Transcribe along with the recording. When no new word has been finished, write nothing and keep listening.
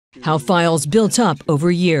how files built up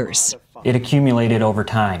over years. It accumulated over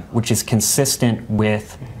time, which is consistent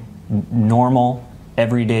with normal,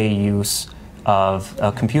 everyday use of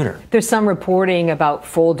a computer. There's some reporting about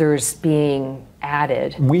folders being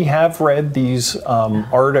added. We have read these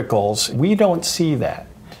articles. We don't see that.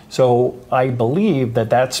 So I believe that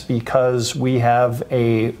that's because we have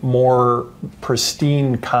a more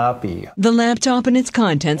pristine copy. The laptop and its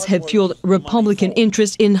contents have fueled Republican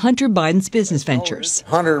interest in Hunter Biden's business ventures.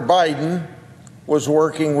 Hunter Biden was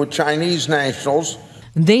working with Chinese nationals.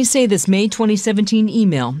 They say this May 2017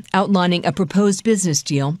 email outlining a proposed business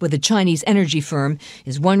deal with a Chinese energy firm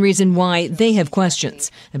is one reason why they have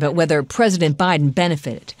questions about whether President Biden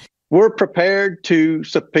benefited. We're prepared to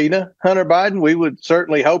subpoena Hunter Biden. We would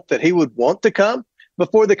certainly hope that he would want to come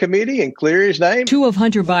before the committee and clear his name. Two of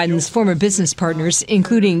Hunter Biden's former business partners,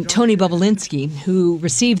 including Tony Bobulinski, who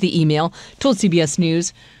received the email, told CBS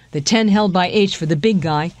News the 10 held by H for the big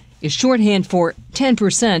guy is shorthand for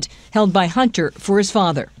 10% held by Hunter for his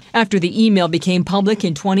father. After the email became public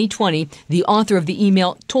in 2020, the author of the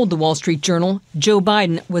email told the Wall Street Journal Joe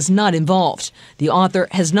Biden was not involved. The author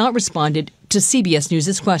has not responded to CBS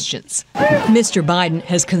News' questions. Mr. Biden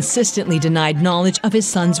has consistently denied knowledge of his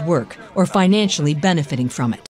son's work or financially benefiting from it.